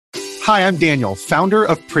Hi, I'm Daniel, founder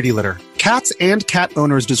of Pretty Litter. Cats and cat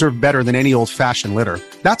owners deserve better than any old-fashioned litter.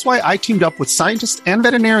 That's why I teamed up with scientists and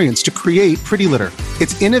veterinarians to create Pretty Litter.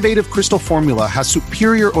 Its innovative crystal formula has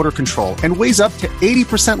superior odor control and weighs up to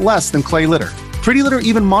 80% less than clay litter. Pretty Litter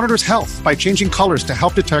even monitors health by changing colors to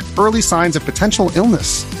help detect early signs of potential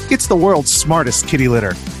illness. It's the world's smartest kitty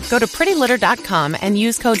litter. Go to prettylitter.com and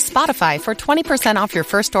use code SPOTIFY for 20% off your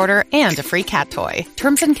first order and a free cat toy.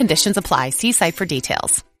 Terms and conditions apply. See site for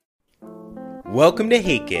details. Welcome to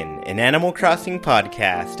Haken, an Animal Crossing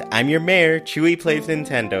podcast. I'm your mayor, Chewy Plays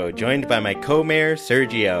Nintendo, joined by my co-mayor,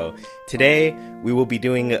 Sergio. Today, we will be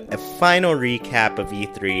doing a final recap of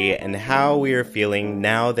E3 and how we are feeling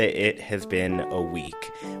now that it has been a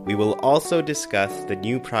week. We will also discuss the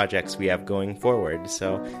new projects we have going forward,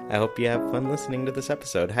 so I hope you have fun listening to this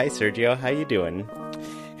episode. Hi, Sergio. How you doing?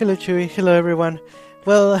 Hello, Chewy. Hello, everyone.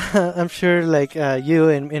 Well, I'm sure, like you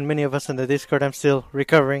and many of us on the Discord, I'm still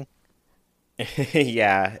recovering.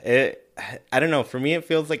 Yeah, I don't know. For me, it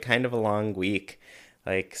feels like kind of a long week.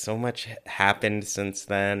 Like, so much happened since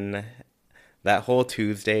then. That whole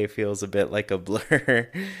Tuesday feels a bit like a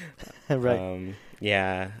blur. Right.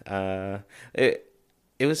 It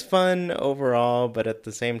was fun overall, but at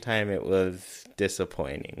the same time, it was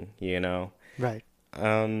disappointing, you know? Right.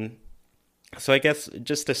 So I guess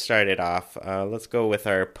just to start it off, let's go with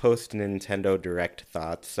our post-Nintendo Direct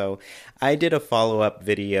thoughts. So I did a follow-up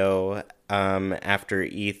video after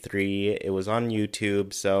E3. It was on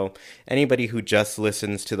YouTube, so anybody who just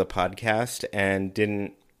listens to the podcast and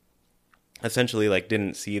didn't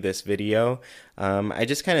see this video, I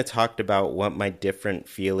just kind of talked about what my different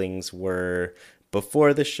feelings were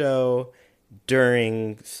before the show,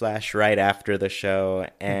 during / right after the show,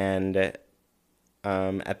 and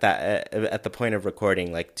at the point of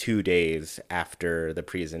recording, like 2 days after the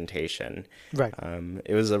presentation. Right.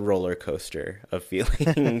 It was a roller coaster of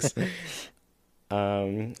feelings.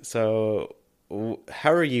 So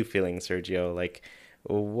how are you feeling, Sergio? Like,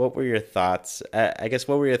 what were your thoughts? I guess,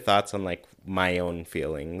 what were your thoughts on, like, my own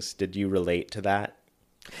feelings? Did you relate to that?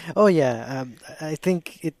 Oh, yeah. I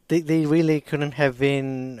think they really couldn't have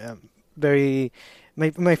been very...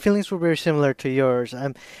 My feelings were very similar to yours.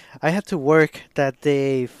 I had to work that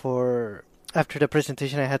day after the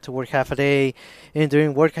presentation. I had to work half a day, and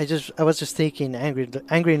during work, I was just taking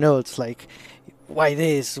angry notes like, why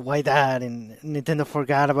this, why that, and Nintendo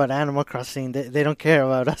forgot about Animal Crossing. They don't care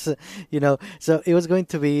about us, you know. So it was going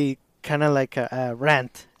to be kind of like a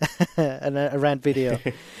rant, a rant video.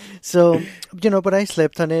 So, you know, but I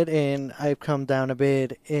slept on it, and I've calmed down a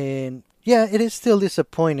bit, and yeah, it is still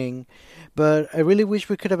disappointing. But I really wish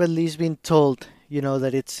we could have at least been told, you know,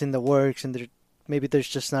 that it's in the works and maybe they're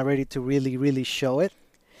just not ready to really, really show it.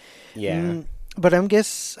 Yeah. But I'm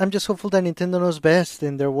just hopeful that Nintendo knows best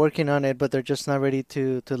and they're working on it, but they're just not ready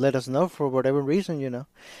to let us know for whatever reason, you know.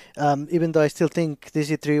 Even though I still think this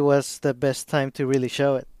E3 was the best time to really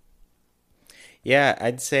show it. Yeah,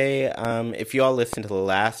 I'd say if you all listen to the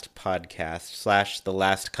last podcast / the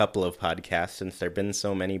last couple of podcasts, since there have been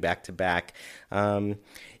so many back to back,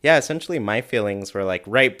 essentially my feelings were like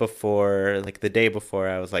right before, like the day before,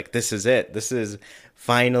 I was like, this is it. This is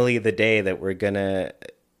finally the day that we're going to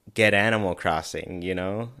get Animal Crossing, you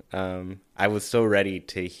know? I was so ready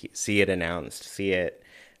to see it announced,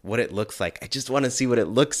 what it looks like. I just want to see what it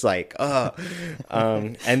looks like. Oh,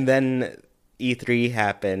 and then E3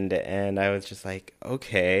 happened, and I was just like,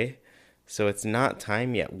 okay, so it's not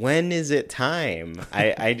time yet. When is it time?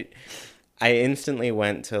 I instantly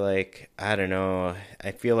went to, like, I don't know,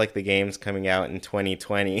 I feel like the game's coming out in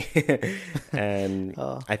 2020. And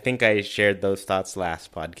I think I shared those thoughts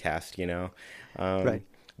last podcast, you know? Right.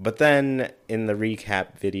 But then in the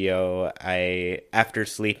recap video, after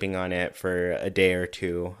sleeping on it for a day or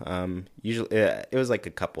two, usually it was like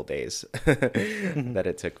a couple days that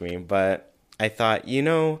it took me, but I thought, you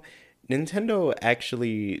know, Nintendo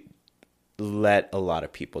actually let a lot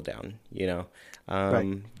of people down, you know.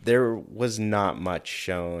 Right. There was not much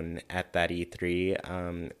shown at that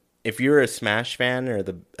E3. If you're a Smash fan or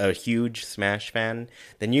a huge Smash fan,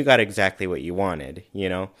 then you got exactly what you wanted, you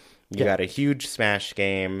know. You got a huge Smash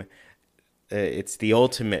game. It's the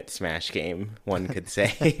ultimate Smash game, one could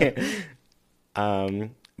say.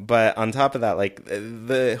 But on top of that, like,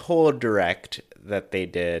 the whole Direct that they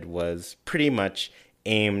did was pretty much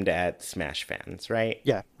aimed at Smash fans, right?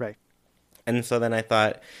 Yeah, right. And so then I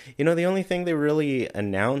thought, you know, the only thing they really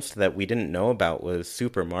announced that we didn't know about was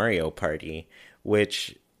Super Mario Party,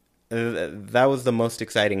 which that was the most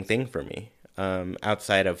exciting thing for me,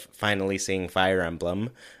 outside of finally seeing Fire Emblem.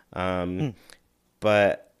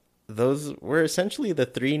 But those were essentially the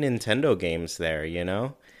 3 Nintendo games there, you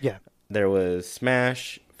know? Yeah. There was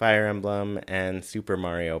Smash, Fire Emblem, and Super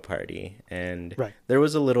Mario Party. And Right. there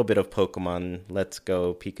was a little bit of Pokemon Let's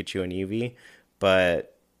Go Pikachu and Eevee,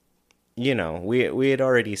 but we had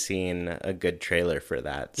already seen a good trailer for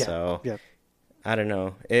that. Yeah. So Yeah. I don't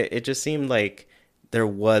know. It just seemed like there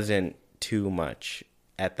wasn't too much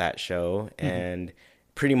at that show, and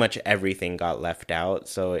pretty much everything got left out.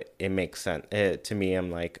 So it makes sense to me. I'm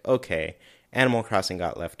like, okay, Animal Crossing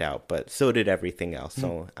got left out, but so did everything else.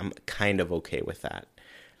 So I'm kind of okay with that.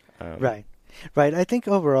 Right. Right. I think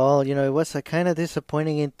overall, it was a kind of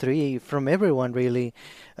disappointing E3 from everyone, really.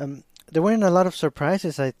 There weren't a lot of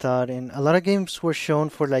surprises, I thought, and a lot of games were shown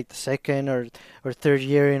for like the second or third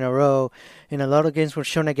year in a row, and a lot of games were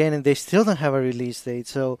shown again, and they still don't have a release date.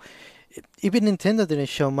 So even Nintendo didn't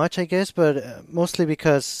show much, I guess, but mostly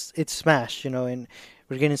because it's Smash, and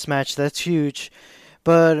we're getting Smash. That's huge.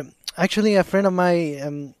 But actually, a friend of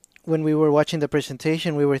mine, when we were watching the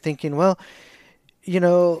presentation, we were thinking, well,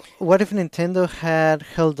 what if Nintendo had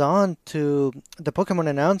held on to the Pokemon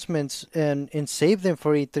announcements and saved them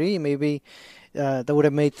for E3? Maybe that would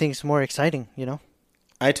have made things more exciting.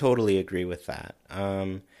 I totally agree with that.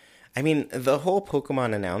 I mean, the whole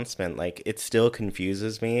Pokemon announcement, like, it still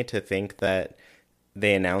confuses me to think that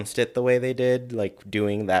they announced it the way they did, like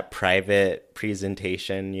doing that private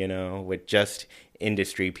presentation, with just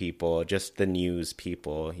industry people, just the news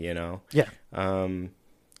people, Yeah.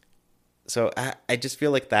 So I just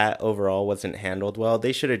feel like that overall wasn't handled well.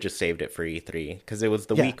 They should have just saved it for E3 because it was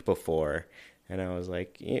the week before. And I was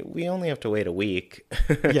like, we only have to wait a week.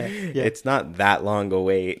 Yeah. It's not that long a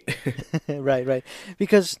wait. Right.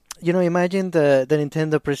 Because, imagine the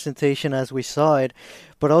Nintendo presentation as we saw it,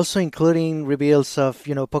 but also including reveals of,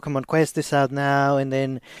 Pokemon Quest is out now, and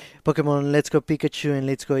then Pokemon Let's Go Pikachu and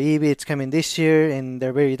Let's Go Eevee, it's coming this year, and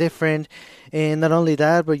they're very different. And not only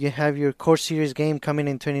that, but you have your core series game coming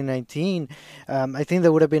in 2019. I think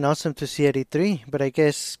that would have been awesome to see at E3, but I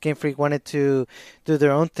guess Game Freak wanted to do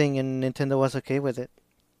their own thing, and Nintendo was okay with it.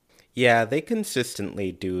 Yeah, they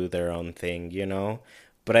consistently do their own thing,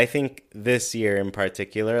 But I think this year in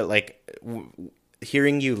particular, like,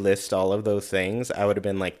 hearing you list all of those things, I would have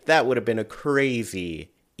been like, that would have been a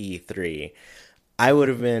crazy E3. I would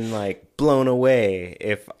have been, like, blown away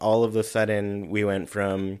if all of a sudden we went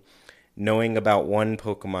from knowing about one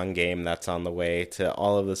Pokemon game that's on the way to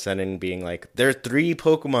all of a sudden being like, there are 3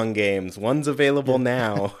 Pokemon games, one's available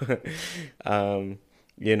now.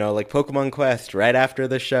 Like Pokemon Quest right after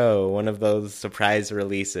the show, one of those surprise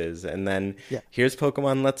releases. And then here's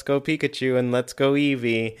Pokemon Let's Go Pikachu and Let's Go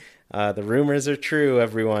Eevee. The rumors are true,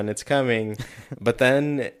 everyone. It's coming. But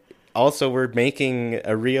then also we're making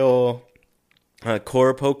a real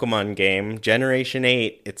core Pokemon game, Generation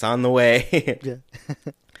 8. It's on the way.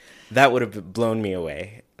 That would have blown me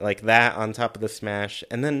away. Like that on top of the Smash.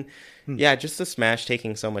 And then, just the Smash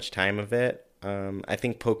taking so much time of it. I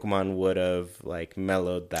think Pokemon would have like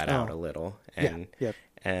mellowed that out a little and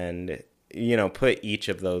put each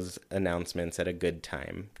of those announcements at a good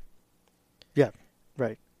time. Yeah,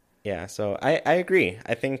 right. Yeah, so I agree.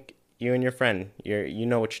 I think you and your friend, you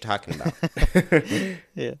know what you're talking about.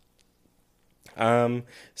 Yeah.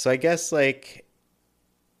 So I guess like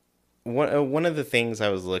one of the things I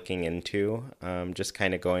was looking into, just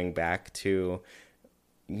kind of going back to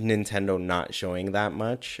Nintendo not showing that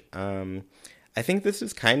much. I think this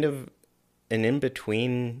is kind of an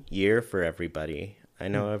in-between year for everybody. I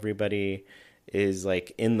know everybody is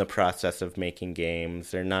like in the process of making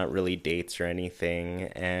games. They're not really dates or anything.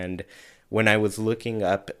 And when I was looking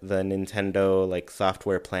up the Nintendo like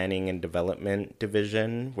software planning and development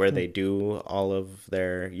division where they do all of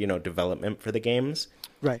their, development for the games.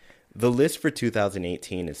 Right. The list for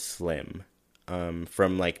 2018 is slim.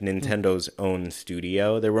 From like Nintendo's own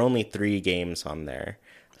studio. There were only 3 games on there.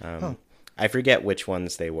 I forget which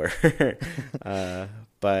ones they were,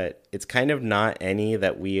 but it's kind of not any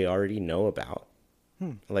that we already know about.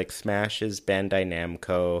 Like Smash is Bandai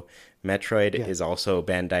Namco, Metroid is also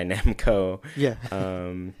Bandai Namco.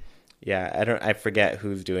 I forget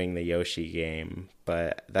who's doing the Yoshi game,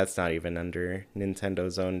 but that's not even under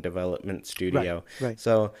Nintendo's own development studio. Right.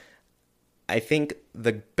 So I think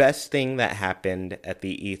the best thing that happened at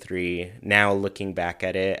the E3, now looking back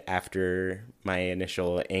at it after my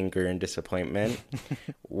initial anger and disappointment,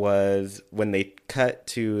 was when they cut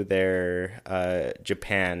to their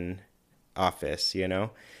Japan office,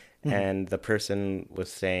 and the person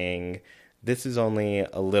was saying, this is only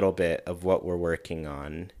a little bit of what we're working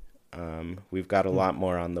on. We've got a lot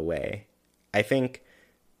more on the way. I think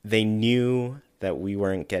they knew that we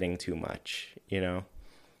weren't getting too much,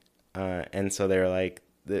 and so they're like,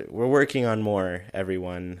 we're working on more,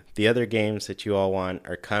 everyone. The other games that you all want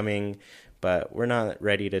are coming, but we're not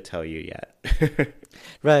ready to tell you yet.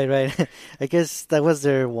 Right, right. I guess that was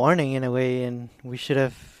their warning in a way, and we should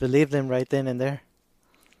have believed them right then and there.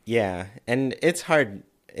 Yeah, and it's hard.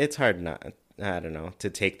 It's hard not, I don't know, to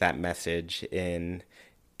take that message in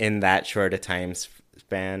that short a time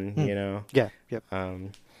span. You know. Yeah. Yep.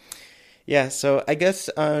 Yeah. So I guess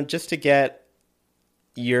just to get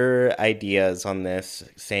your ideas on this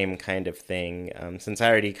same kind of thing, since I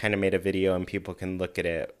already kind of made a video and people can look at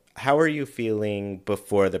it, how are you feeling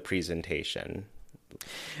before the presentation?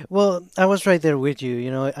 Well, I was right there with you.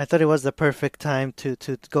 You know, I thought it was the perfect time to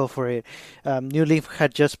go for it. New Leaf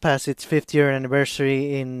had just passed its 5th year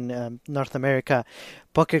anniversary in North America.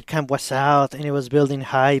 Pocket Camp was out and it was building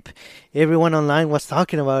hype. Everyone online was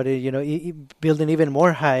talking about it, you know, building even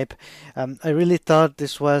more hype. I really thought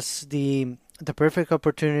this was the perfect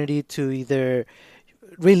opportunity to either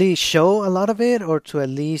really show a lot of it or to at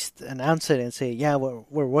least announce it and say, yeah,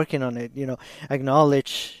 we're working on it, you know,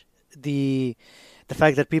 acknowledge the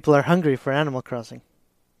fact that people are hungry for Animal Crossing.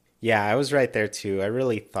 Yeah, I was right there too. I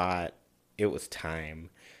really thought it was time.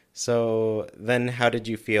 So then how did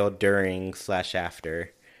you feel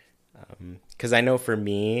during/after? Because I know for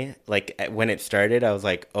me, like when it started, I was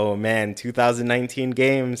like, "Oh man, 2019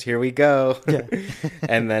 games, here we go!" Yeah.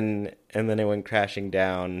 and then it went crashing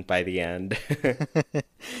down by the end.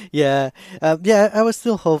 Yeah, yeah. I was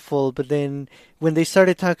still hopeful, but then when they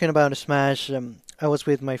started talking about Smash, I was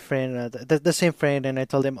with my friend, the same friend, and I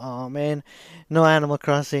told him, "Oh man, no Animal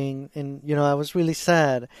Crossing," and you know, I was really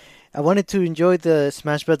sad. I wanted to enjoy the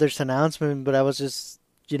Smash Brothers announcement, but I was just,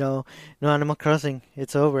 you know, no Animal Crossing.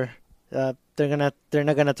 It's over. They're not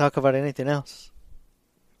gonna talk about anything else.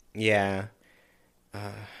 Yeah.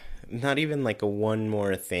 Not even like a one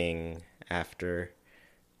more thing after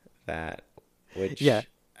that, which Yeah.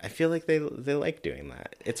 I feel like they like doing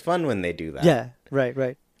that. It's fun when they do that. Yeah,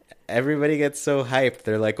 right. Everybody gets so hyped.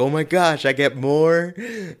 They're like, "Oh my gosh, I get more."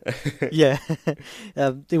 Yeah,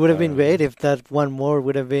 it would have been great if that one more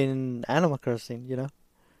would have been Animal Crossing, you know?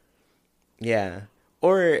 Yeah.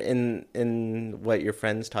 Or in what your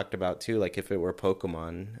friends talked about too, like if it were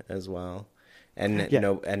Pokemon as well. And Yeah.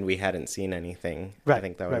 no, and we hadn't seen anything. I Right,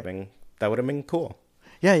 think that would have right. been cool.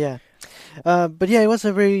 Yeah. But yeah, it was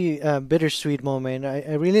a very bittersweet moment.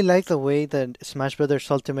 I really like the way that Smash Brothers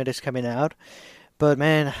Ultimate is coming out. But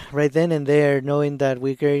man, right then and there, knowing that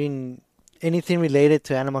we're getting anything related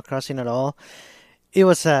to Animal Crossing at all, it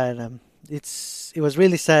was sad. It was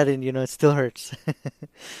really sad, and you know, it still hurts.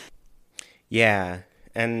 Yeah.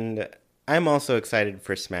 And I'm also excited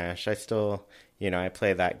for Smash. I still, I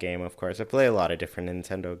play that game, of course. I play a lot of different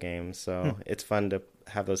Nintendo games, so it's fun to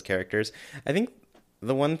have those characters. I think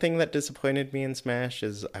the one thing that disappointed me in Smash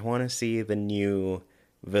is I want to see the new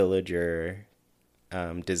villager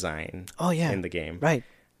design in the game. Right.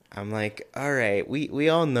 I'm like, all right, we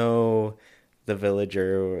all know the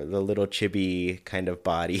villager, the little chibi kind of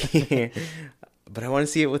body, but I want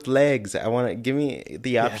to see it with legs. I want to give me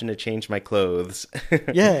the option to change my clothes.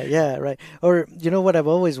 Yeah, right. Or you know what I've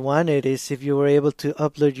always wanted is if you were able to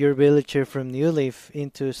upload your villager from New Leaf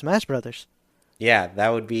into Smash Brothers. Yeah, that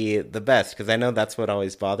would be the best because I know that's what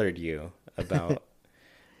always bothered you about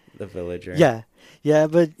the villager. Yeah,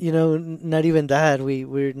 but you know, not even that.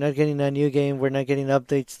 We're not getting a new game. We're not getting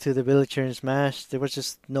updates to the villager in Smash. There was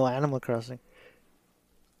just no Animal Crossing.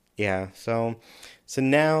 Yeah, so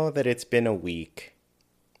now that it's been a week,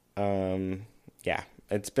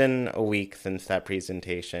 it's been a week since that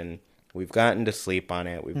presentation. We've gotten to sleep on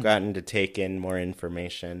it. We've gotten to take in more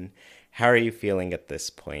information. How are you feeling at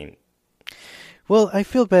this point? Well, I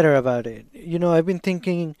feel better about it. You know, I've been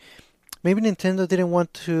thinking maybe Nintendo didn't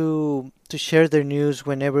want to share their news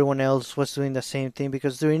when everyone else was doing the same thing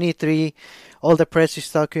because during E3, all the press is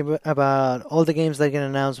talking about all the games that get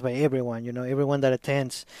announced by everyone, you know, everyone that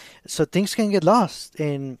attends. So things can get lost,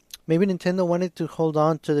 and maybe Nintendo wanted to hold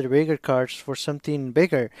on to the bigger cards for something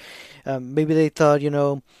bigger. Maybe they thought, you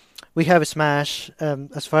know, we have Smash.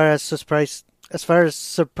 As far as surprises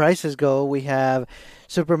go, we have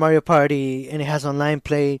Super Mario Party, and it has online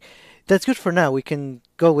play. That's good for now. We can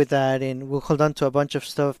go with that, and we'll hold on to a bunch of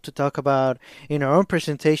stuff to talk about in our own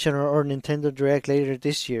presentation or Nintendo Direct later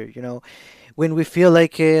this year, you know, when we feel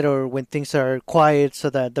like it or when things are quiet so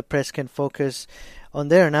that the press can focus on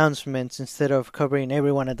their announcements instead of covering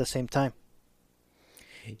everyone at the same time.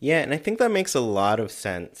 Yeah, and I think that makes a lot of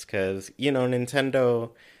sense because, you know,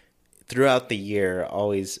 Nintendo, throughout the year,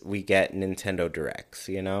 always we get Nintendo Directs,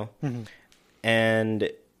 you know? Mm-hmm. And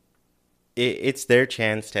it's their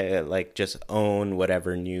chance to like just own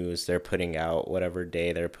whatever news they're putting out, whatever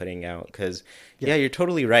day they're putting out. Because yeah, you're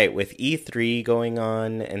totally right. With E3 going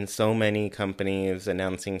on and so many companies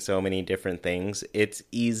announcing so many different things, it's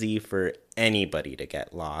easy for anybody to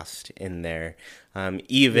get lost in there.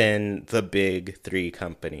 Even the big three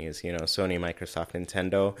companies, you know, Sony, Microsoft,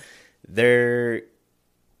 Nintendo, they're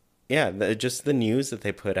just the news that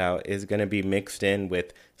they put out is going to be mixed in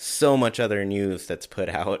with so much other news that's put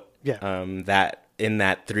out. That in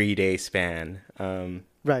that 3-day span.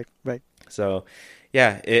 Right. So,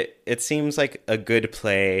 yeah, it seems like a good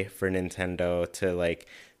play for Nintendo to like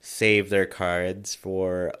save their cards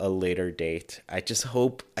for a later date. I just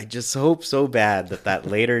hope so bad that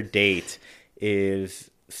later date is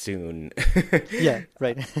soon. Yeah,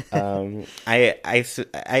 right.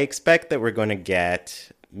 I expect that we're going to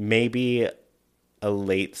get maybe a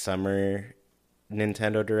late summer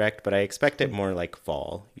Nintendo Direct, but I expect it more like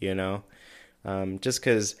fall, you know? Just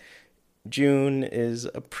because June is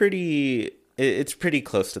it's pretty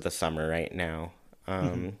close to the summer right now.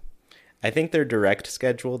 I think their Direct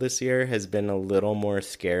schedule this year has been a little more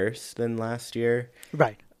scarce than last year.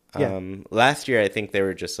 Right. Yeah. Last year, I think they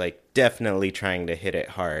were just like definitely trying to hit it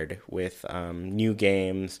hard with new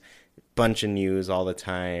games, bunch of news all the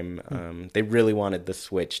time. They really wanted the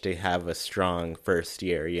Switch to have a strong first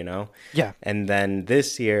year, you know? Yeah. And then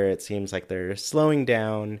this year, it seems like they're slowing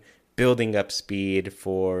down, building up speed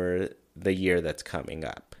for the year that's coming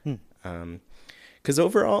up. 'Cause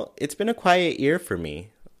overall, it's been a quiet year for me.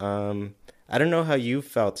 I don't know how you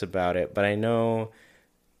felt about it, but I know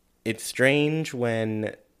it's strange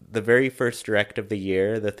when the very first Direct of the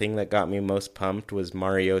year, the thing that got me most pumped was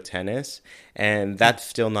Mario Tennis, and that's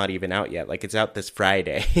still not even out yet. Like, it's out this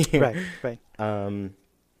Friday. Right.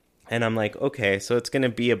 And I'm like, okay, so it's going to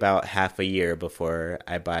be about half a year before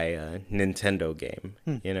I buy a Nintendo game,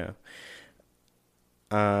 you know?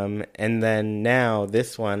 And then now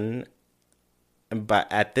this one,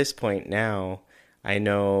 but at this point now, I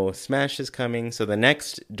know Smash is coming. So the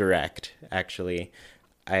next Direct, actually,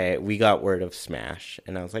 we got word of Smash,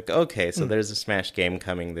 and I was like, okay, so there's a Smash game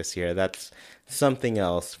coming this year. That's something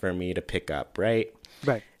else for me to pick up, right?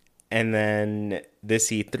 Right. And then this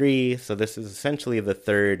E3, so this is essentially the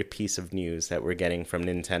third piece of news that we're getting from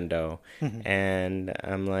Nintendo. And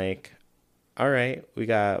I'm like, all right, we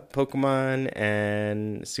got Pokemon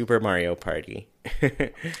and Super Mario Party.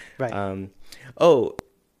 Right.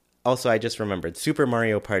 Also, I just remembered, Super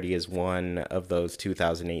Mario Party is one of those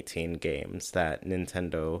 2018 games that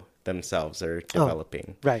Nintendo themselves are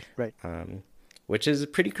developing. Right. Which is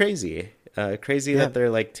pretty crazy. That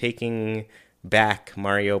they're like taking back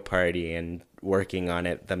Mario Party and working on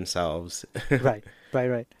it themselves. Right.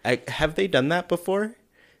 Have they done that before?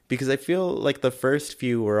 Because I feel like the first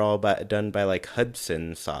few were all done by like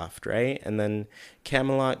Hudson Soft, right? And then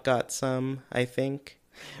Camelot got some, I think.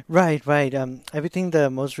 Right. Everything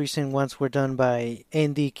the most recent ones were done by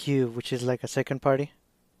NDQ, which is like a second party.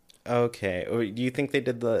 Okay. Or do you think they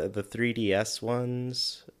did the 3DS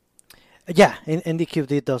ones? Yeah, NDQ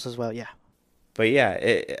did those as well, yeah. But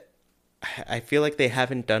yeah, I feel like they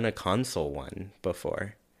haven't done a console one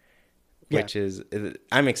before, which is,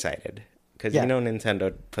 I'm excited. Because, you know,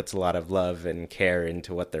 Nintendo puts a lot of love and care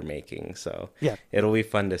into what they're making, so it'll be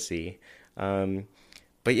fun to see.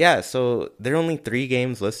 But yeah, so there are only 3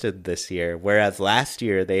 games listed this year, whereas last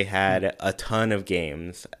year they had a ton of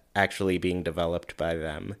games actually being developed by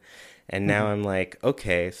them. And now I'm like,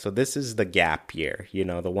 okay, so this is the gap year, you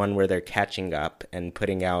know, the one where they're catching up and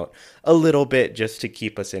putting out a little bit just to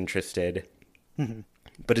keep us interested.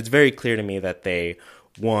 But it's very clear to me that they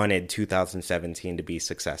wanted 2017 to be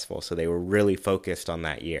successful, so they were really focused on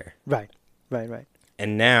that year. Right.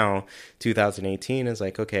 And now 2018 is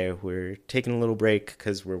like, okay, we're taking a little break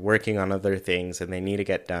because we're working on other things and they need to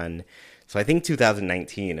get done. So I think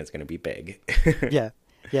 2019 is going to be big. Yeah.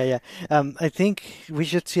 I think we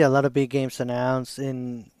should see a lot of big games announced,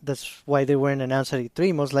 and that's why they weren't announced at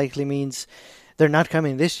E3. Most likely means they're not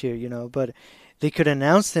coming this year, you know, but they could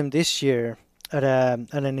announce them this year at a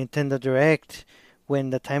Nintendo Direct when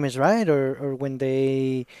the time is right, or when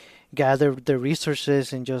they gather the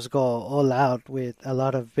resources and just go all out with a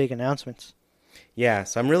lot of big announcements. Yeah,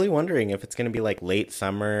 so I'm really wondering if it's going to be like late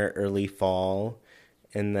summer, early fall,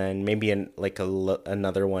 and then maybe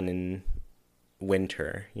another one in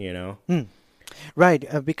winter, you know? Right,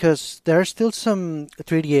 because there are still some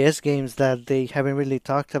 3DS games that they haven't really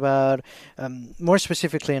talked about, more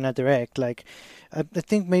specifically in a Direct. Like, I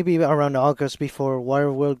think maybe around August before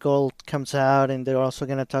Waterworld Gold comes out, and they're also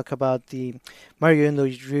going to talk about the Mario and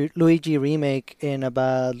Luigi remake and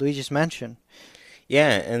about Luigi's Mansion.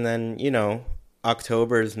 Yeah, and then, you know,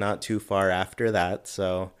 October is not too far after that,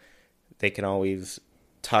 so they can always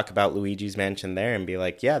talk about Luigi's Mansion there and be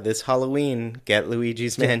like, yeah, this Halloween, get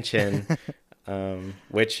Luigi's Mansion.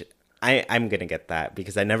 Which I'm going to get that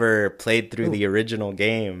because I never played through the original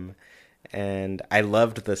game, and I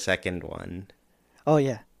loved the second one. Oh,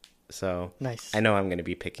 yeah. So nice. I know I'm going to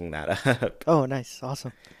be picking that up. Oh, nice.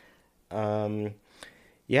 Awesome.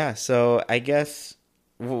 Yeah, so I guess,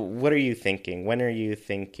 what are you thinking? When are you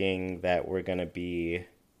thinking that we're going to be,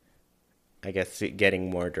 I guess, getting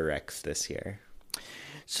more directs this year?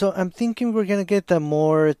 So I'm thinking we're going to get the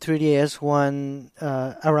more 3DS one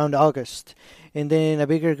around August. And then a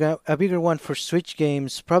bigger one for Switch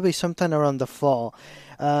games, probably sometime around the fall.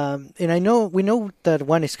 And we know that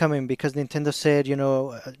one is coming because Nintendo said,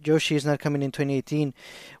 Yoshi is not coming in 2018.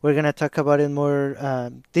 We're going to talk about it more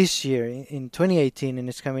this year in 2018, and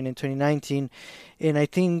it's coming in 2019. And I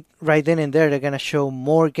think right then and there, they're going to show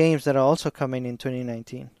more games that are also coming in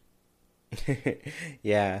 2019.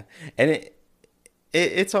 Yeah. And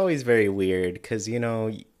it's always very weird because,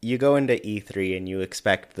 you go into E3 and you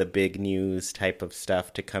expect the big news type of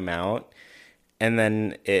stuff to come out, and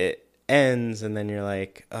then it ends, and then you're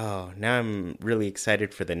like, oh, now I'm really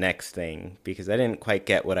excited for the next thing because I didn't quite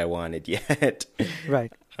get what I wanted yet.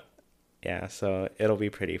 Right. Yeah, so it'll be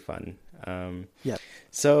pretty fun. Yeah.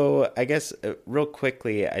 So I guess real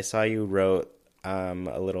quickly, I saw you wrote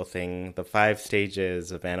a little thing, the 5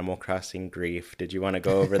 stages of Animal Crossing grief. Did you want to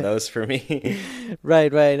go over those for me?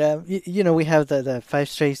 Right. We have the 5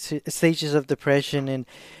 stages of depression, and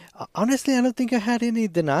honestly, I don't think I had any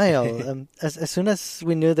denial. As soon as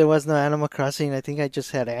we knew there was no Animal Crossing, I think I just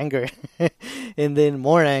had anger, and then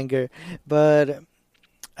more anger. But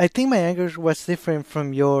I think my anger was different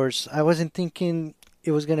from yours. I wasn't thinking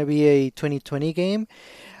it was going to be a 2020 game.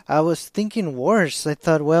 I was thinking worse. I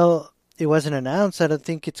thought, well, it wasn't announced. I don't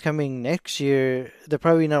think it's coming next year. They're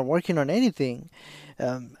probably not working on anything.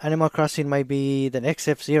 Animal Crossing might be the next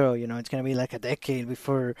F-Zero. It's going to be like a decade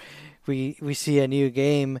before we see a new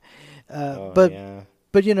game. But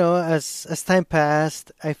as time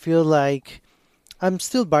passed, I feel like I'm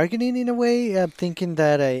still bargaining in a way. I'm thinking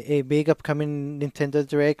that a big upcoming Nintendo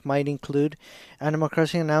Direct might include Animal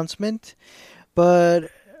Crossing announcement.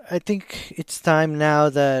 But I think it's time now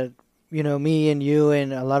that me and you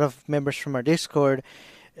and a lot of members from our Discord,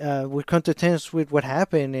 we come to terms with what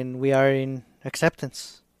happened, and we are in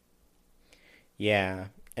acceptance. Yeah,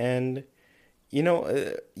 and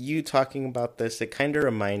you talking about this, it kind of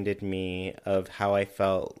reminded me of how I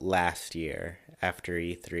felt last year after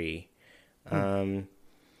E3.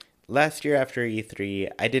 Last year after E3,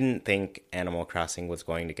 I didn't think Animal Crossing was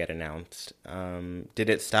going to get announced. Did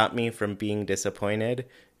it stop me from being disappointed?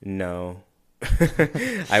 No.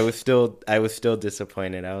 I was still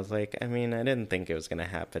disappointed. I was like, I didn't think it was going to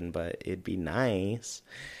happen, but it'd be nice.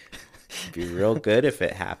 It'd be real good if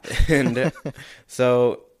it happened.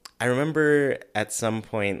 So I remember at some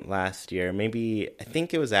point last year, I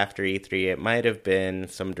think it was after E3, it might have been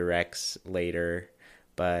some directs later,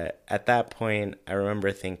 but at that point, I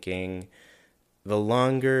remember thinking, the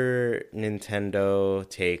longer Nintendo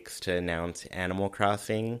takes to announce Animal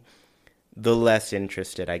Crossing, the less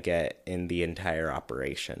interested I get in the entire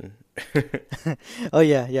operation. Oh,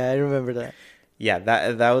 yeah, I remember that. Yeah,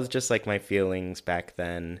 that was just like my feelings back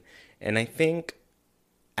then. And I think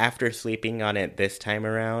after sleeping on it this time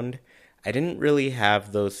around, I didn't really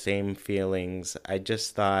have those same feelings. I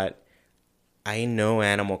just thought, I know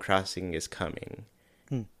Animal Crossing is coming.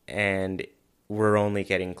 And we're only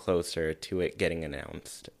getting closer to it getting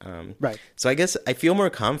announced. Right. So I guess I feel more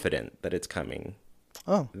confident that it's coming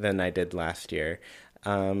than I did last year.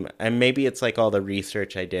 And maybe it's like all the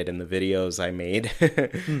research I did and the videos I made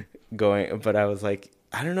but I was like,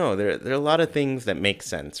 I don't know, there are a lot of things that make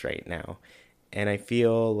sense right now. And I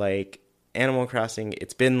feel like Animal Crossing,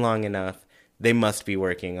 it's been long enough, they must be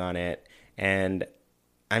working on it. And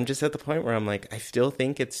I'm just at the point where I'm like, I still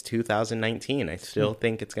think it's 2019. I still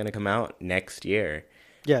think it's going to come out next year.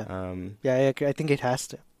 Yeah. I think it has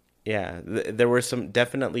to. Yeah. There were some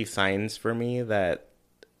definitely signs for me that,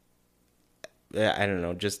 I don't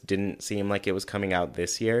know, just didn't seem like it was coming out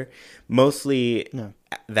this year. Mostly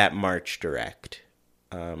that March Direct,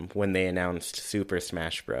 when they announced Super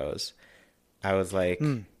Smash Bros. I was like,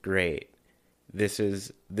 great. This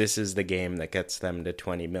is the game that gets them to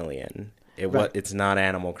 20 million. It's not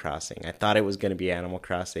Animal Crossing. I thought it was going to be Animal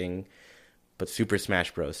Crossing, but Super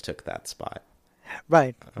Smash Bros. Took that spot.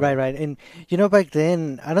 Right. And, back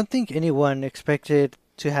then, I don't think anyone expected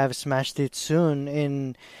to have smashed it soon.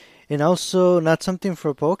 And also not something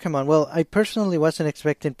for Pokemon. Well, I personally wasn't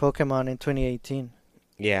expecting Pokemon in 2018.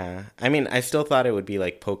 Yeah. I still thought it would be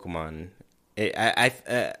like Pokemon I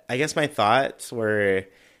guess my thoughts were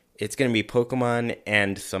it's going to be Pokemon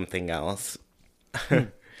and something else.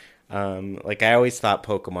 Like I always thought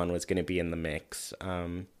Pokemon was going to be in the mix,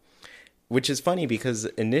 which is funny because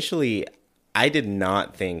initially I did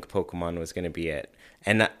not think Pokemon was going to be it.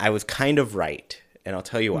 And I was kind of right. And I'll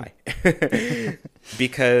tell you why.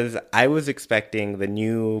 Because I was expecting the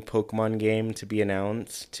new Pokemon game to be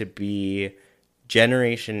announced to be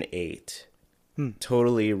Generation 8.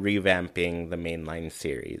 Totally revamping the mainline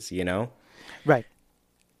series, you know? Right.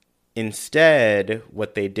 Instead,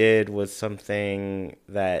 what they did was something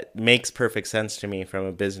that makes perfect sense to me from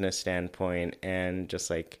a business standpoint and just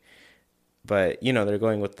like, but, you know, they're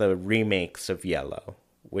going with the remakes of Yellow,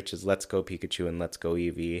 which is Let's Go Pikachu and Let's Go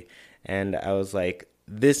Eevee. And I was like,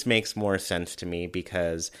 this makes more sense to me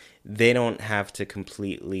because they don't have to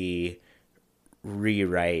completely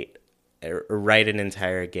rewrite or write an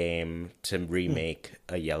entire game to remake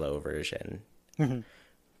a Yellow version.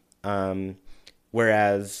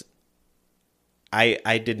 Whereas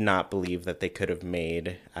I did not believe that they could have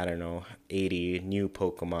made, I don't know, 80 new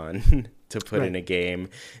Pokemon to put in a game,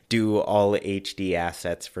 do all HD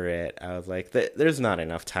assets for it. I was like, there's not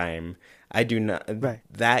enough time. I do not.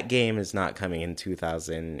 That game is not coming in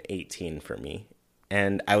 2018 for me.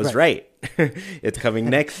 And I was right. It's coming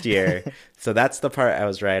next year. So that's the part I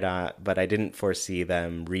was right on, but I didn't foresee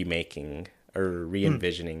them remaking or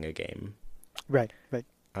re-envisioning a game. Right.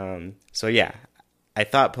 So yeah, I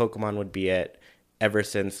thought Pokemon would be it ever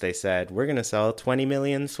since they said, we're going to sell 20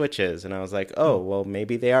 million Switches. And I was like, oh, well,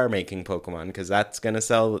 maybe they are making Pokemon because that's going to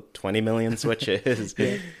sell 20 million Switches.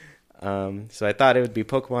 So I thought it would be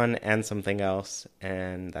Pokemon and something else.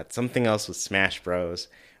 And that something else was Smash Bros,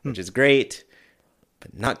 which is great,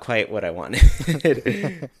 but not quite what I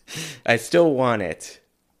wanted. I still want it,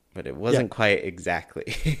 but it wasn't quite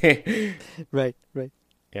exactly. Right.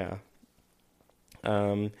 Yeah.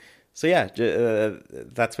 So yeah,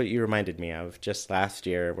 that's what you reminded me of just last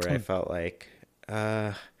year where I felt like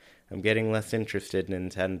I'm getting less interested in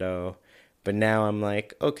Nintendo. But now I'm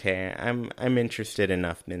like, okay, I'm interested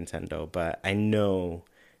enough Nintendo, but I know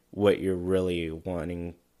what you're really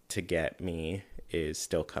wanting to get me is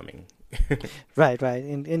still coming. Right.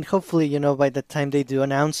 And hopefully, you know, by the time they do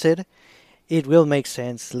announce it, it will make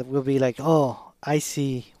sense. We'll be like, oh, I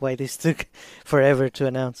see why this took forever to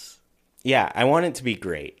announce. Yeah, I want it to be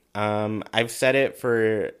great. I've said it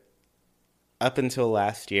for up until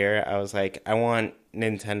last year. I was like, I want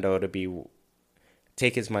Nintendo to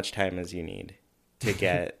take as much time as you need to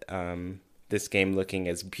get this game looking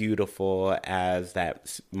as beautiful as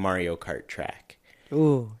that Mario Kart track.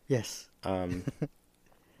 Ooh, yes.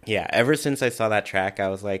 Yeah, ever since I saw that track, I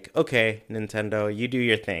was like, okay, Nintendo, you do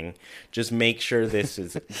your thing. Just make sure this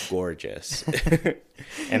is gorgeous.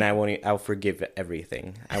 And I'll forgive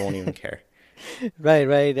everything. I won't even care. Right.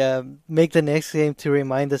 Make the next game to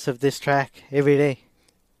remind us of this track every day.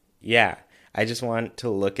 Yeah, I just want to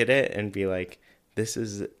look at it and be like, this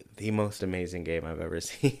is the most amazing game I've ever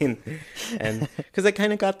seen. And because I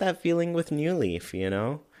kind of got that feeling with New Leaf, you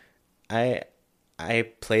know?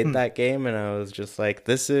 I played that game and I was just like,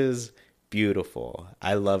 this is beautiful.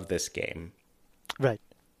 I love this game. Right.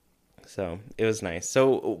 So it was nice.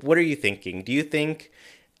 So what are you thinking? Do you think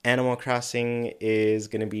Animal Crossing is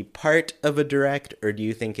going to be part of a direct, or do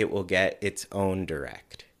you think it will get its own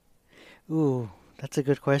direct? Ooh, that's a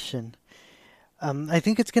good question. I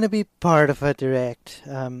think it's going to be part of a direct.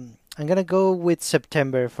 I'm going to go with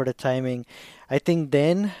September for the timing. I think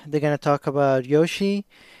then they're going to talk about Yoshi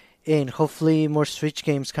and hopefully more Switch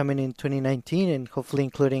games coming in 2019 and hopefully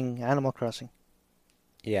including Animal Crossing.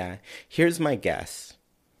 Yeah. Here's my guess.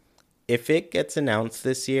 If it gets announced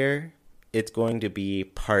this year, it's going to be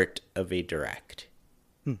part of a direct.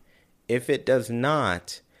 If it does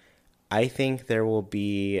not, I think there will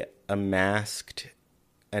be a masked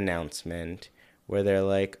announcement where they're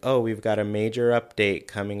like, oh, we've got a major update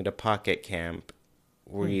coming to Pocket Camp.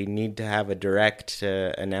 We need to have a direct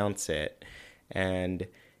to announce it. And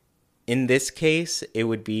in this case, it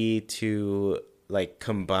would be to like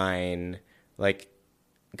combine, like,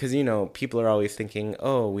 because, you know, people are always thinking,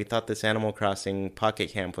 oh, we thought this Animal Crossing Pocket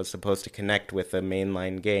Camp was supposed to connect with a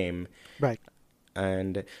mainline game. Right.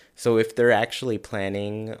 And so if they're actually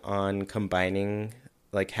planning on combining,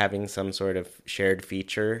 like having some sort of shared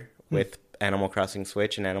feature with Animal Crossing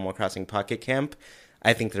Switch and Animal Crossing Pocket Camp,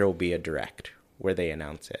 I think there will be a direct where they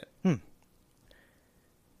announce it.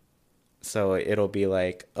 So it'll be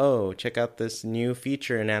like, oh, check out this new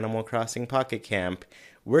feature in Animal Crossing Pocket Camp.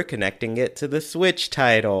 We're connecting it to the Switch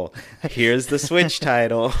title. Here's the Switch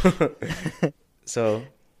title. So,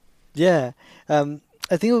 yeah.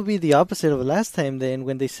 I think it would be the opposite of last time then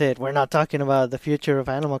when they said we're not talking about the future of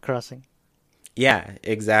Animal Crossing. Yeah,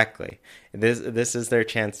 exactly. This is their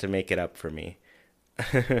chance to make it up for me.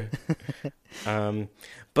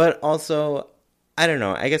 But also, I don't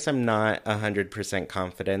know. I guess I'm not 100%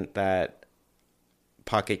 confident that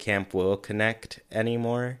Pocket Camp will connect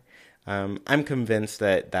anymore. I'm convinced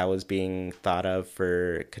that was being thought of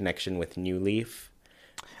for connection with New Leaf.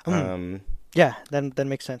 Yeah, that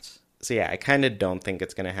makes sense. So yeah, I kind of don't think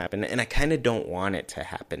it's going to happen, and I kind of don't want it to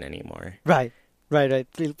happen anymore. Right.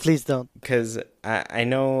 Please don't. Because I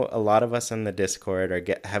know a lot of us on the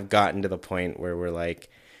Discord have gotten to the point where we're like,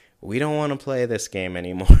 we don't want to play this game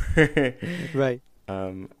anymore. Right.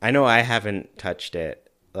 I know I haven't touched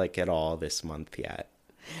it like at all this month yet.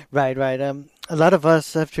 Right. A lot of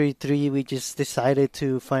us after E3, we just decided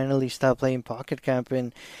to finally stop playing Pocket Camp,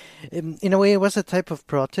 and in a way, it was a type of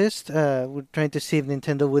protest. We're trying to see if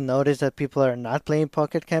Nintendo would notice that people are not playing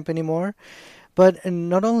Pocket Camp anymore. But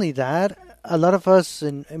not only that, a lot of us,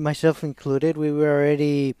 and myself included, we were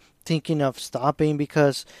already thinking of stopping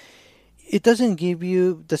because it doesn't give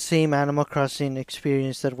you the same Animal Crossing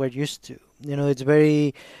experience that we're used to. You know, it's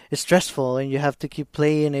very stressful, and you have to keep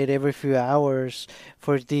playing it every few hours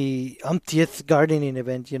for the umpteenth gardening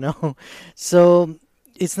event, you know. So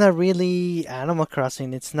it's not really Animal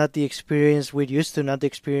Crossing. It's not the experience we're used to, not the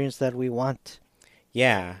experience that we want.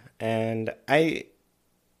 Yeah, and I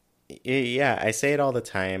say it all the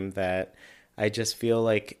time that I just feel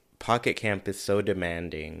like Pocket Camp is so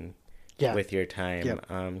demanding with your time.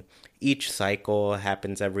 Yep. Each cycle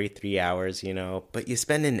happens every 3 hours, you know, but you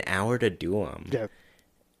spend an hour to do them. Yep.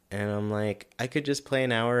 And I'm like, I could just play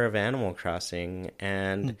an hour of Animal Crossing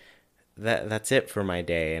and that's it for my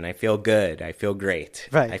day. And I feel good. I feel great.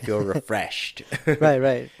 Right. I feel refreshed.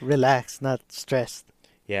 Right. Relaxed, not stressed.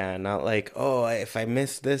 Yeah, not like, oh, if I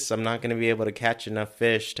miss this, I'm not going to be able to catch enough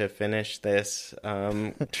fish to finish this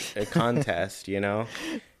contest, you know?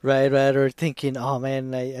 Right. Or thinking, oh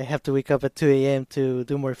man, I have to wake up at 2 a.m. to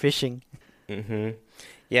do more fishing. Mm-hmm.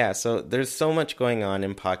 Yeah, so there's so much going on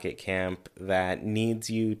in Pocket Camp that needs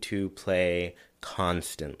you to play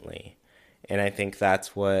constantly. And I think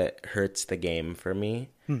that's what hurts the game for me.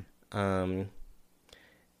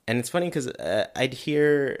 And it's funny because I'd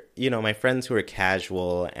hear, you know, my friends who are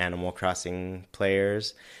casual Animal Crossing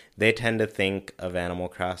players, they tend to think of Animal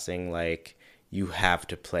Crossing like you have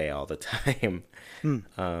to play all the time.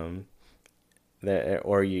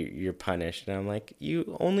 Or you're punished. And I'm like,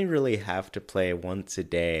 you only really have to play once a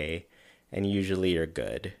day, and usually you're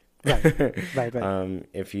good. Right.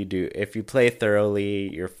 If you play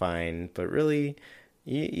thoroughly, you're fine. But really,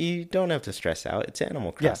 you don't have to stress out. It's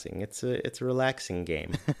Animal Crossing. Yeah. It's a relaxing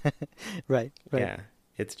game. Right. Yeah,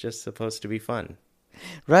 it's just supposed to be fun.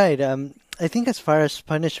 Right. I think as far as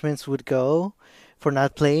punishments would go for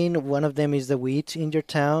not playing, one of them is the weeds in your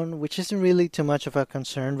town, which isn't really too much of a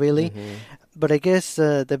concern, really. Mm-hmm. But I guess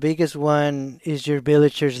the biggest one is your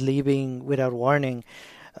villagers leaving without warning.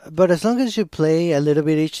 But as long as you play a little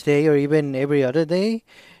bit each day or even every other day,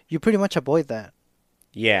 you pretty much avoid that.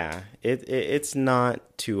 Yeah, it's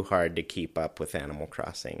not too hard to keep up with Animal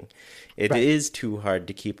Crossing. It is too hard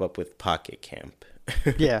to keep up with Pocket Camp.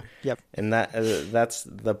 Yeah, yep. And that's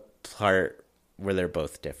the part where they're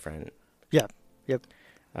both different. Yep.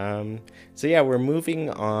 So yeah, we're moving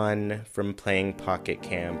on from playing Pocket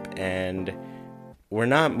Camp, and we're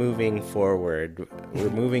not moving forward. We're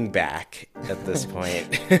moving back at this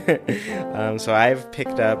point. So I've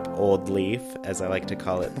picked up Old Leaf, as I like to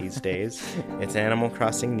call it these days. It's Animal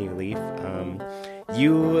Crossing New Leaf.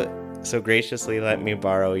 You so graciously let me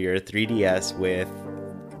borrow your 3DS with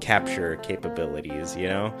capture capabilities, you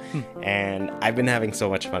know? And I've been having so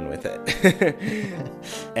much fun with it.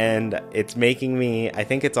 And it's making me, I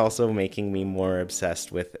think it's also making me more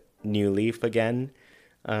obsessed with New Leaf again.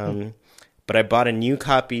 But I bought a new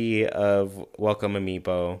copy of Welcome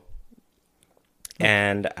Amiibo,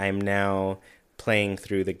 and I'm now playing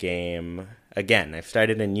through the game again. I've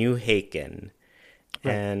started a new Haken,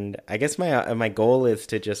 and I guess my goal is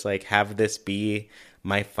to just like have this be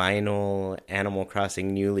my final Animal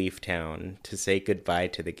Crossing New Leaf town to say goodbye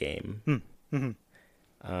to the game.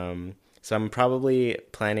 So I'm probably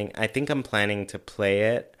planning. I think I'm planning to play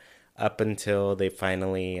it up until they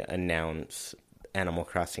finally announce Animal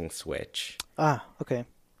Crossing Switch. Okay.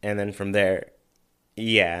 And then from there,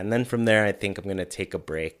 I think I'm going to take a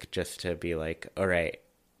break just to be like, all right,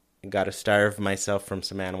 I got to starve myself from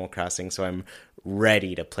some Animal Crossing so I'm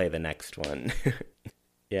ready to play the next one.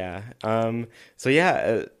 Yeah. So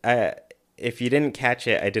yeah, if you didn't catch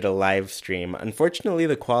it, I did a live stream. Unfortunately,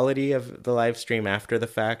 the quality of the live stream after the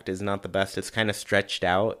fact is not the best. It's kind of stretched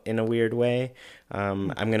out in a weird way. I'm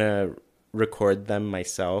going to record them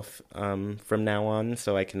myself from now on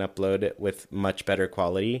so I can upload it with much better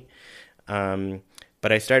quality.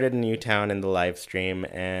 But I started a new town in the live stream,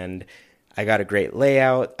 and I got a great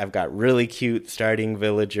layout. I've got really cute starting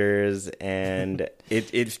villagers, and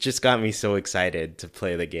it's just got me so excited to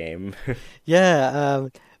play the game. Yeah,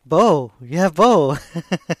 Bo. You have Bo.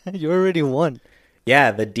 You already won.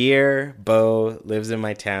 Yeah, the deer Bo lives in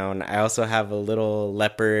my town. I also have a little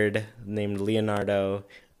leopard named Leonardo.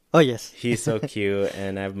 Oh, yes. He's so cute.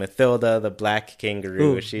 And I have Mathilda, the black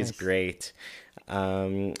kangaroo. Ooh, She's nice. great.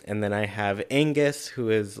 And then I have Angus, who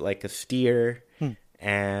is like a steer.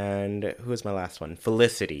 And who is my last one?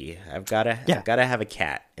 Felicity. I've gotta have a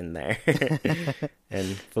cat in there.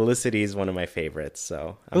 And Felicity is one of my favorites,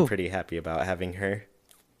 so I'm pretty happy about having her.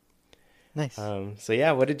 Nice. So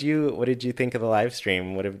yeah, what did you think of the live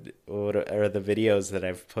stream? What are the videos that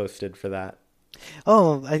I've posted for that?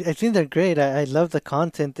 Oh, I think they're great. I love the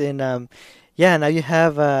content, and yeah, now you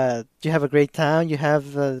have a great town. You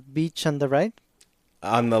have the beach on the right.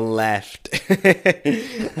 On the left.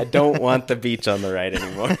 I don't want the beach on the right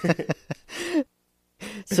anymore.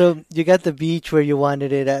 So you got the beach where you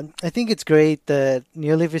wanted it. I think it's great that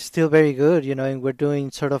New Leaf is still very good, and we're doing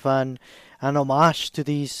sort of an homage to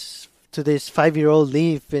this 5-year-old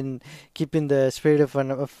Leaf and keeping the spirit of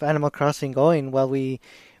Animal Crossing going while we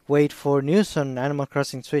wait for news on Animal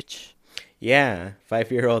Crossing Switch. Yeah,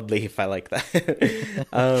 5-year-old Leaf. I like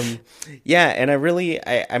that. Yeah, and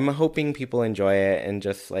I'm hoping people enjoy it and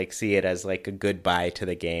just like see it as like a goodbye to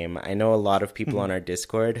the game. I know a lot of people on our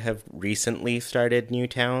Discord have recently started new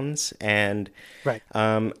towns, and right.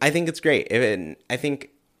 I think it's great. I think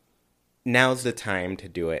now's the time to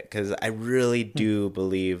do it, because I really do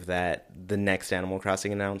believe that the next Animal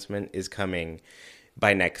Crossing announcement is coming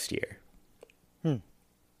by next year.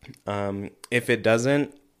 If it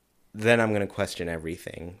doesn't, then I'm going to question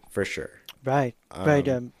everything for sure. Right, right.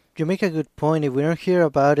 You make a good point. If we don't hear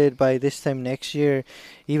about it by this time next year,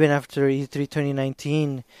 even after E3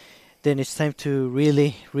 2019, then it's time to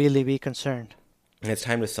really, really be concerned. And it's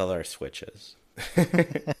time to sell our Switches.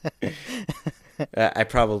 I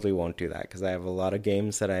probably won't do that because I have a lot of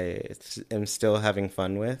games that I am still having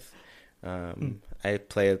fun with. I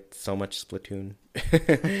play so much Splatoon.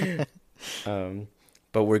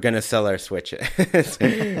 But we're going to sell our Switches.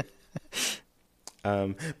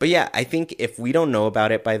 But yeah, I think if we don't know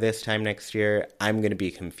about it by this time next year, I'm going to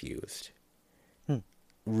be confused.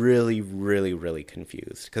 Really, really, really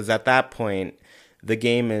confused. Because at that point, the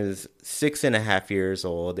game is 6.5 years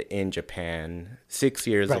old in Japan, 6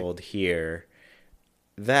 years old here.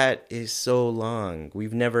 That is so long.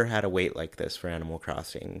 We've never had a wait like this for Animal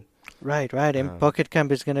Crossing. Right. And Pocket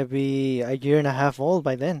Camp is going to be 1.5 years old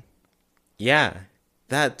by then. Yeah,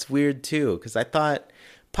 that's weird too, because I thought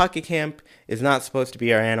Pocket Camp is not supposed to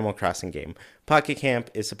be our Animal Crossing game. Pocket Camp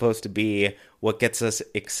is supposed to be what gets us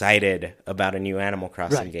excited about a new Animal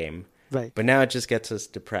Crossing game. Right. But now it just gets us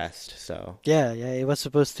depressed, so. Yeah, it was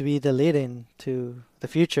supposed to be the lead-in to the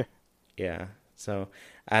future. Yeah, so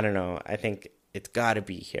I don't know. I think it's got to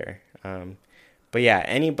be here. But yeah,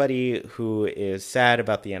 anybody who is sad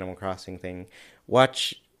about the Animal Crossing thing,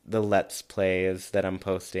 watch the Let's Plays that I'm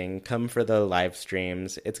posting. Come for the live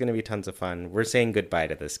streams. It's going to be tons of fun. We're saying goodbye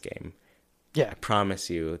to this game. Yeah. I promise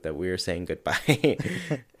you that we're saying goodbye.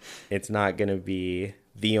 It's not going to be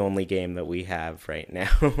the only game that we have right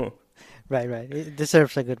now. Right. It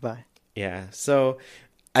deserves a goodbye. Yeah. So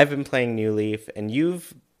I've been playing New Leaf, and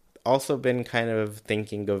you've also been kind of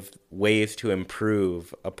thinking of ways to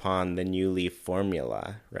improve upon the New Leaf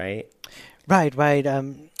formula, right? Right.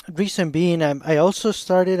 Reason being, I also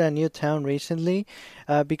started a new town recently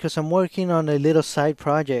because I'm working on a little side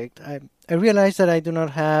project. I realized that I do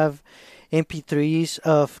not have MP3s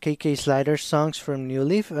of KK Slider songs from New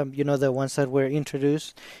Leaf, the ones that were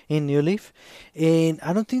introduced in New Leaf. And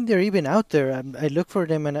I don't think they're even out there. I looked for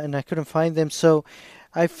them and I couldn't find them. So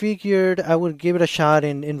I figured I would give it a shot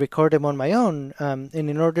and record them on my own. And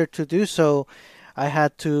in order to do so, I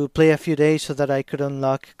had to play a few days so that I could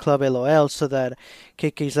unlock Club LOL so that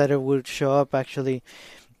KK Slider would show up actually.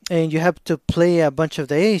 And you have to play a bunch of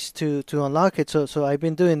days to unlock it. So I've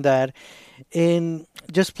been doing that. And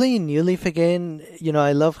just playing New Leaf again,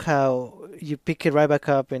 I love how you pick it right back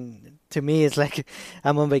up, and to me it's like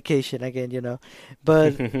I'm on vacation again,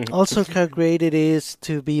 But also how great it is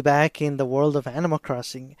to be back in the world of Animal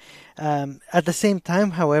Crossing. At the same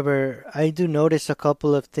time, however, I do notice a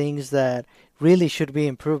couple of things that really should be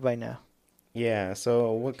improved by now. Yeah,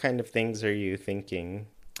 so what kind of things are you thinking?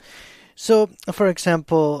 So, for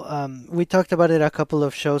example, we talked about it a couple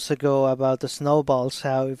of shows ago about the snowballs,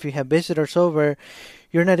 how if you have visitors over,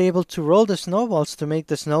 you're not able to roll the snowballs to make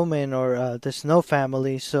the snowman or the snow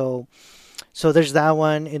family. So there's that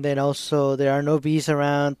one, and then also there are no bees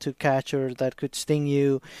around to catch or that could sting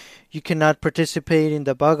you. You cannot participate in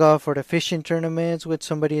the bug off or the fishing tournaments when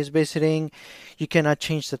somebody is visiting. You cannot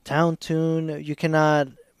change the town tune. You cannot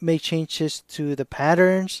make changes to the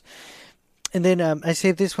patterns. And then I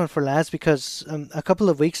saved this one for last because a couple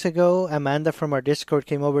of weeks ago, Amanda from our Discord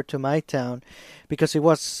came over to my town because it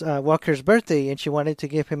was Walker's birthday and she wanted to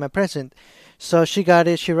give him a present. So she got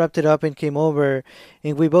it, she wrapped it up and came over.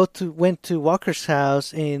 And we both went to Walker's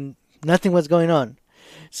house and nothing was going on.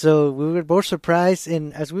 So we were both surprised.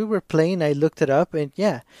 And as we were playing, I looked it up. And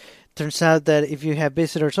yeah, turns out that if you have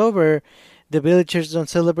visitors over, the villagers don't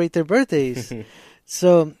celebrate their birthdays.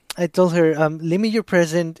 So I told her, leave me your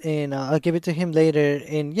present and I'll give it to him later.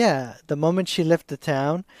 And yeah, the moment she left the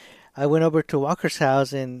town, I went over to Walker's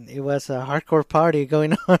house and it was a hardcore party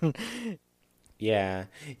going on. Yeah.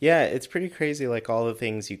 Yeah, it's pretty crazy, like all the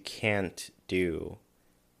things you can't do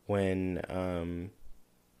when,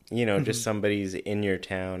 just somebody's in your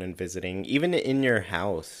town and visiting, even in your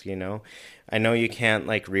house, you know. I know you can't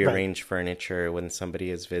like rearrange furniture when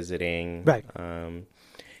somebody is visiting. Right.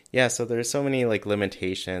 Yeah, so there's so many like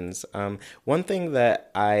limitations. One thing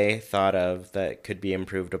that I thought of that could be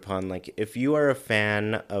improved upon, like if you are a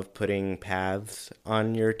fan of putting paths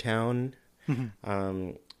on your town,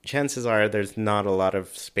 chances are there's not a lot of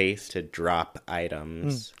space to drop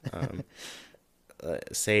items.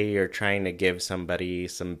 Say you're trying to give somebody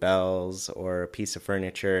some bells or a piece of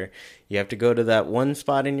furniture, you have to go to that one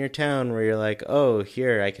spot in your town where you're like, oh,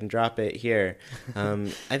 here, I can drop it here.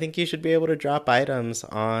 I think you should be able to drop items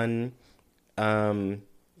on,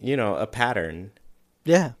 a pattern.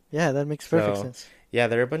 Yeah, that makes perfect sense. Yeah,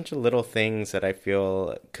 there are a bunch of little things that I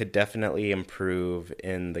feel could definitely improve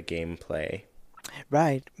in the gameplay.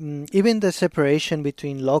 Right. Even the separation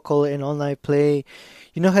between local and online play.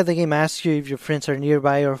 You know how the game asks you if your friends are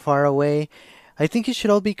nearby or far away? I think it should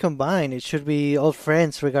all be combined. It should be all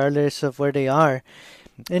friends regardless of where they are.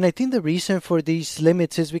 And I think the reason for these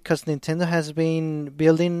limits is because Nintendo has been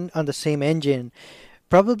building on the same engine,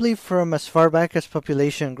 probably from as far back as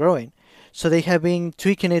population growing. So they have been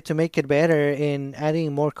tweaking it to make it better and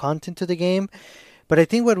adding more content to the game. But I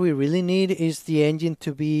think what we really need is the engine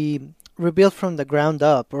to be rebuilt from the ground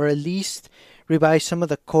up, or at least revise some of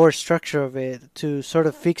the core structure of it to sort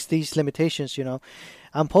of fix these limitations, you know.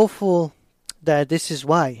 I'm hopeful that this is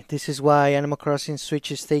why Animal Crossing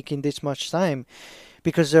Switch is taking this much time,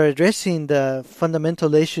 because they're addressing the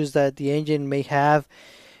fundamental issues that the engine may have,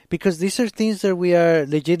 because these are things that we are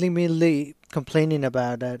legitimately complaining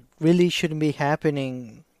about that really shouldn't be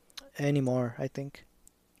happening anymore, I think.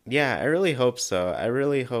 Yeah, I really hope so. I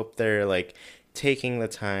really hope they're like taking the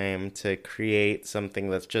time to create something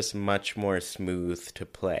that's just much more smooth to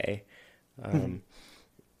play.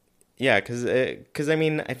 Yeah, because I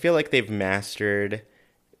mean, I feel like they've mastered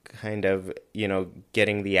kind of,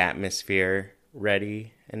 getting the atmosphere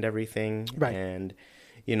ready and everything. Right. And,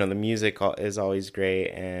 the music is always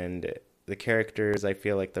great, and the characters, I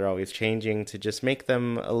feel like they're always changing to just make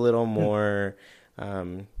them a little more,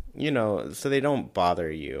 so they don't bother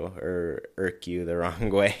you or irk you the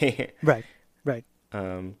wrong way. Right.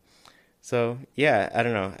 So, yeah, I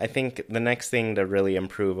don't know. I think the next thing to really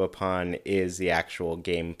improve upon is the actual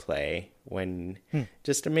gameplay,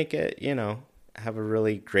 just to make it, have a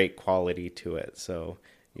really great quality to it. So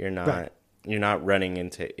you're not running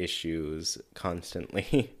into issues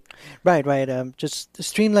constantly. Right. Just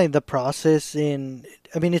streamline the process.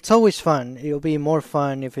 It's always fun. It'll be more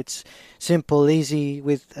fun if it's simple, easy,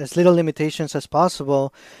 with as little limitations as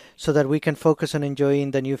possible, so that we can focus on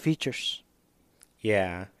enjoying the new features.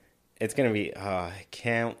 Yeah, it's going to be, I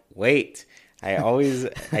can't wait.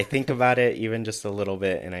 I think about it even just a little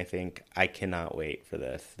bit, and I think I cannot wait for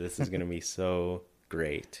this. This is going to be so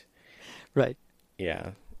great. Right.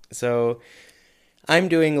 Yeah. So I'm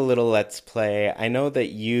doing a little Let's Play. I know that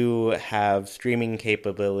you have streaming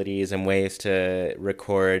capabilities and ways to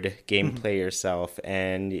record gameplay yourself,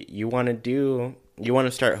 and you want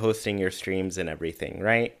to start hosting your streams and everything,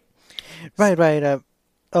 right? Right.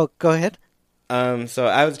 Go ahead. So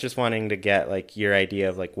I was just wanting to get like your idea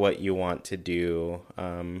of like what you want to do,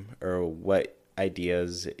 or what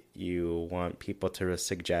ideas you want people to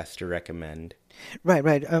suggest or recommend.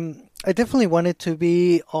 Right. I definitely want it to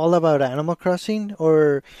be all about Animal Crossing,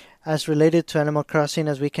 or as related to Animal Crossing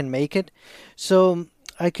as we can make it. So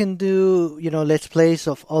I can do, Let's Plays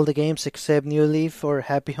of all the games except New Leaf or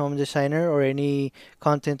Happy Home Designer or any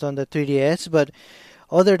content on the 3DS, but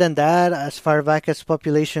Other than that, as far back as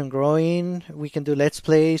population growing, we can do Let's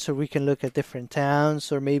Plays, or we can look at different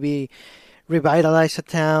towns, or maybe revitalize a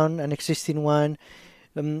town, an existing one.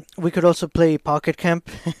 We could also play Pocket Camp,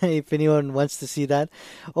 if anyone wants to see that,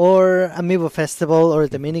 or Amiibo Festival, or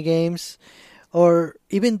the mini games, or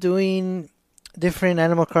even doing different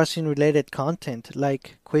Animal Crossing related content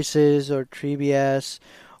like quizzes or trivias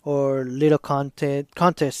or little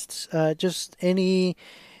contests. Just any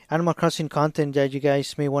Animal Crossing content that you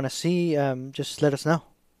guys may want to see, just let us know.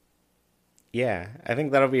 Yeah, I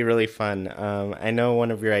think that'll be really fun. I know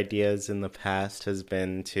one of your ideas in the past has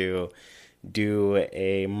been to do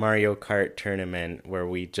a Mario Kart tournament where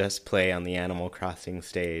we just play on the Animal Crossing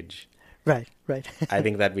stage. Right. I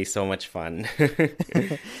think that'd be so much fun.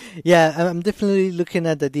 Yeah, I'm definitely looking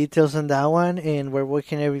at the details on that one, and we're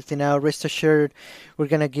working everything out. Rest assured, we're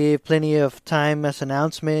going to give plenty of time as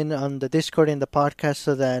announcement on the Discord and the podcast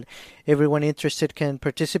so that everyone interested can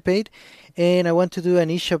participate. And I want to do an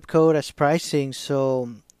eShop code as pricing, so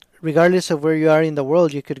regardless of where you are in the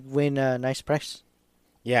world, you could win a nice prize.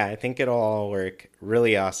 Yeah, I think it'll all work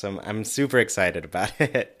really awesome. I'm super excited about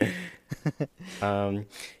it.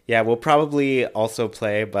 Yeah, we'll probably also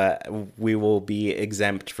play, but we will be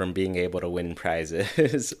exempt from being able to win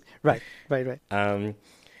prizes. Right.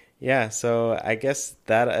 Yeah, so I guess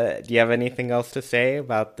that, do you have anything else to say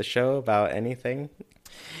about the show, about anything?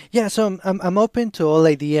 Yeah, so I'm open to all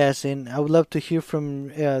ideas, and I would love to hear from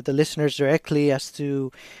the listeners directly as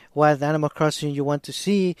to what Animal Crossing you want to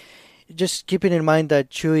see. Just keeping in mind that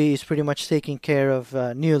Chewy is pretty much taking care of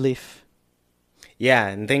New Leaf. Yeah,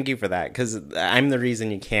 and thank you for that, because I'm the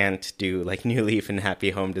reason you can't do like New Leaf and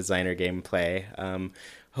Happy Home Designer gameplay.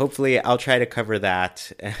 Hopefully, I'll try to cover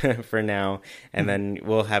that for now, and then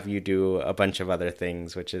we'll have you do a bunch of other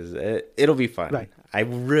things, which is it'll be fun. Right. I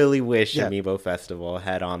really wish Amiibo Festival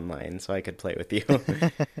had online so I could play with you.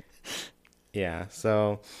 Yeah,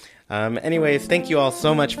 so anyways, thank you all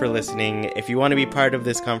so much for listening. If you want to be part of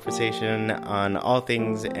this conversation on all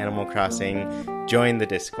things Animal Crossing, join the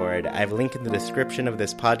Discord. I have a link in the description of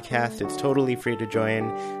this podcast. It's totally free to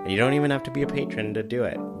join, and you don't even have to be a patron to do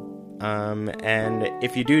it. And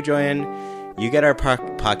if you do join, you get our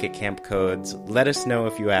Pocket Camp codes. Let us know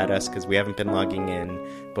if you add us, because we haven't been logging in,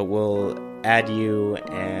 but we'll add you,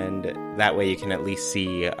 and that way you can at least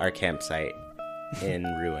see our campsite in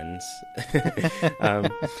ruins.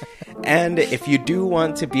 And if you do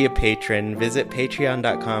want to be a patron, visit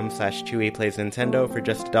patreon.com/ChewyPlaysNintendo. For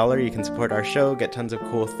just $1, you can support our show, get tons of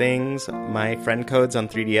cool things. My friend codes on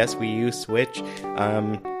 3DS, Wii U, Switch.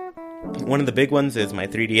 One of the big ones is my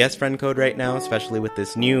 3DS friend code right now, especially with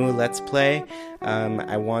this new Let's Play.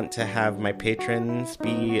 I want to have my patrons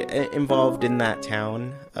be involved in that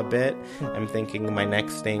town a bit. I'm thinking my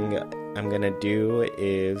next thing I'm going to do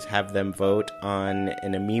is have them vote on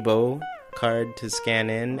an amiibo card to scan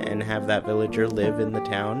in and have that villager live in the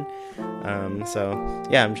town. So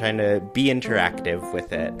yeah, I'm trying to be interactive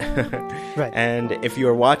with it. Right. And if you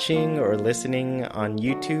are watching or listening on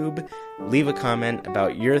YouTube, leave a comment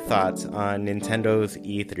about your thoughts on Nintendo's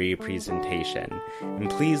E3 presentation. And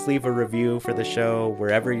please leave a review for the show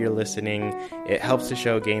wherever you're listening. It helps the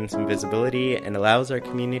show gain some visibility and allows our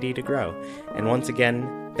community to grow. And once again,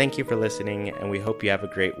 thank you for listening, and we hope you have a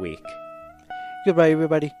great week. Goodbye,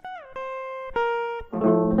 everybody.